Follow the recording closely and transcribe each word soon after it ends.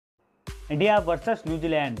India vs New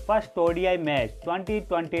Zealand first ODI match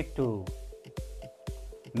 2022.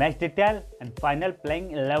 Match detail and final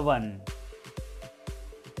playing 11.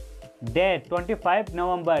 Date 25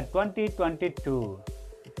 November 2022.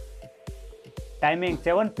 Timing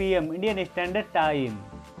 7 p.m. Indian Standard Time.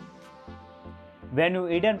 Venue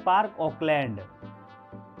Eden Park, Auckland.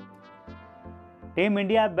 Team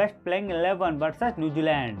India best playing 11 vs New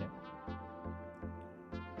Zealand.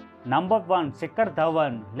 Number 1 Shikhar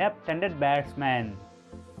Dhawan, left-handed batsman.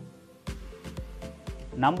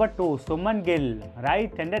 Number 2 Shubman Gill,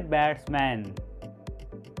 right-handed batsman.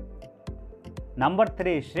 Number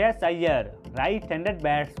 3 Sheryas Iyer, right-handed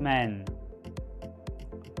batsman.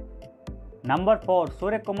 Number 4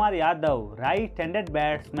 Suryakumar Yadav, right-handed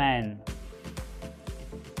batsman.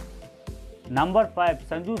 Number 5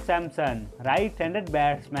 Sanju Samson, right-handed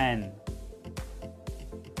batsman.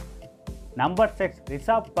 Number 6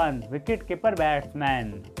 Rishabh Pant, wicket-keeper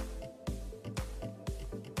batsman.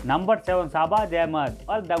 Number 7 Shahabaz Ahmad,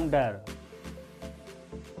 all-rounder.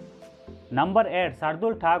 Number 8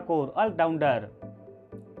 Shardul Thakur, all-rounder.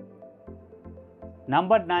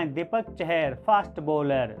 Number 9 Deepak Chahar, fast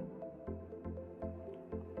bowler.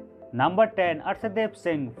 Number 10 Arsdeep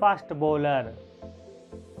Singh, fast bowler.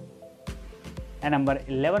 And number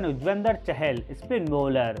 11 Chahal, spin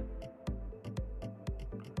bowler.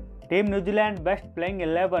 Team New Zealand best playing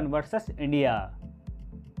 11 vs India.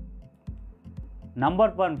 Number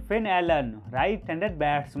 1 Finn Allen, right-handed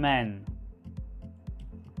batsman.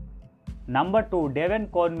 Number 2 Devon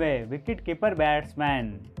Conway, wicket-keeper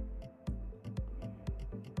batsman.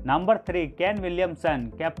 Number 3 Kane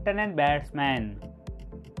Williamson, captain and batsman.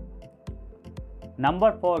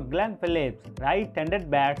 Number 4 Glenn Phillips, right-handed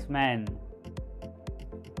batsman.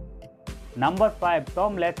 Number 5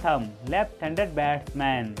 Tom Latham, left-handed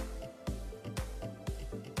batsman.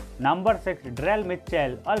 Number 6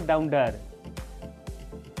 Daryl, all-rounder.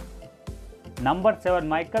 Number 7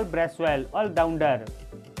 Braswell, all-rounder.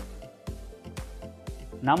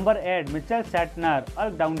 Number 8 Mitchell Shatner,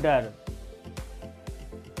 all-rounder.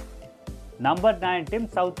 Number 9 Tim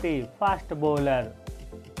Southey, fast bowler.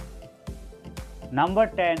 Number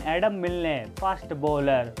 10 Adam Milne, fast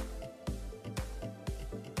bowler.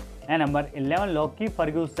 And number 11 Lockie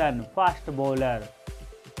Ferguson, fast bowler.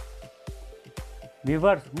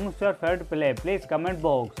 Viewers, who's your favorite play? Please comment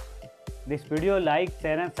box. This video like,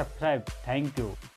 share and subscribe. Thank you.